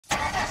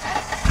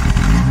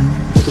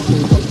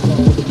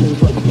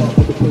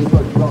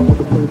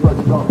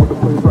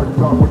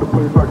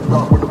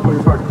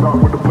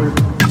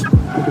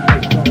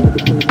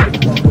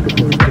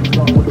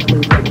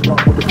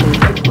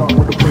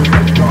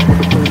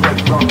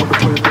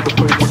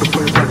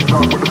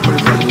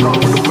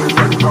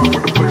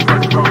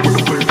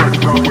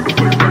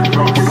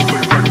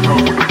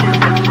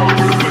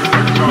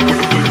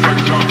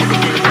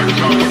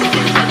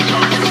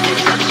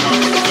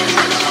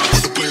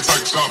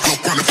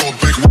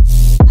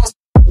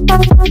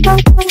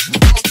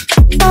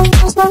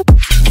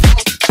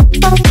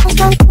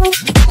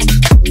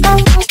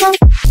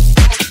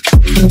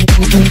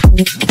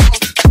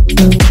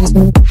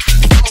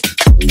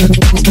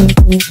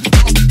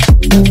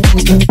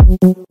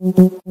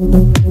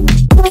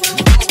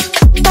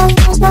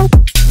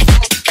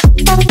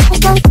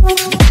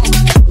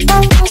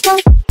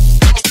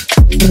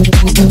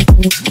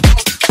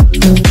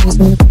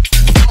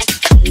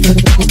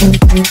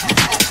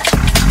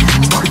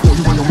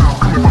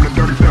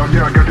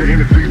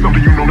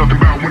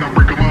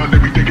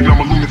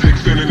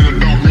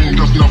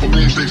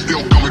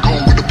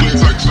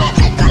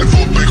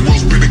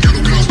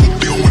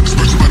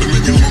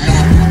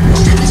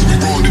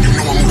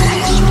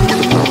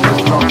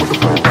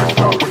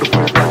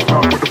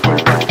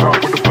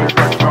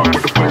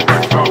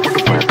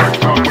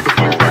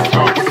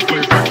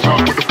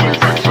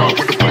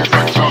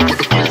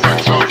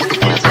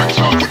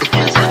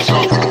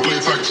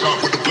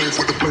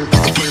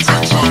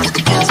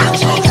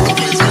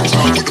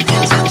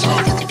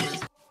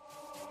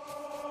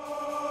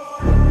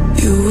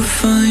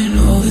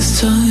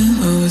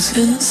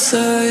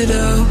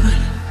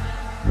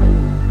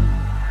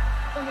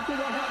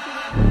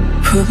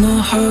Put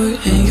my heart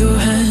in your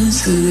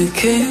hands till it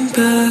came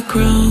back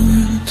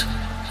round.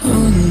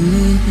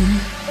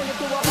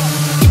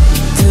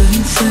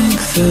 Didn't think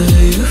that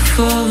you'd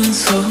fallen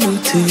so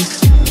deep.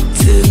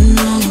 Didn't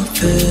know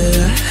that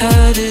I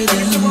had it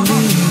in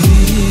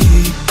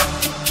me.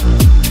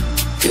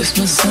 Guess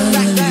my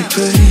sanity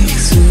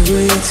breaks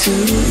away too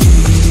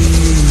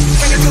easy.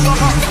 Bring it to a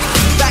heart,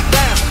 back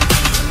down.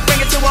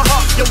 Bring it to a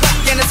heart, you're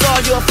whack and it's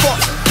all your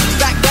fault.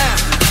 Back down.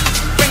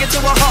 Bring it to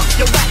a heart,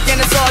 you're whack and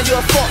it's all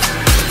your fault.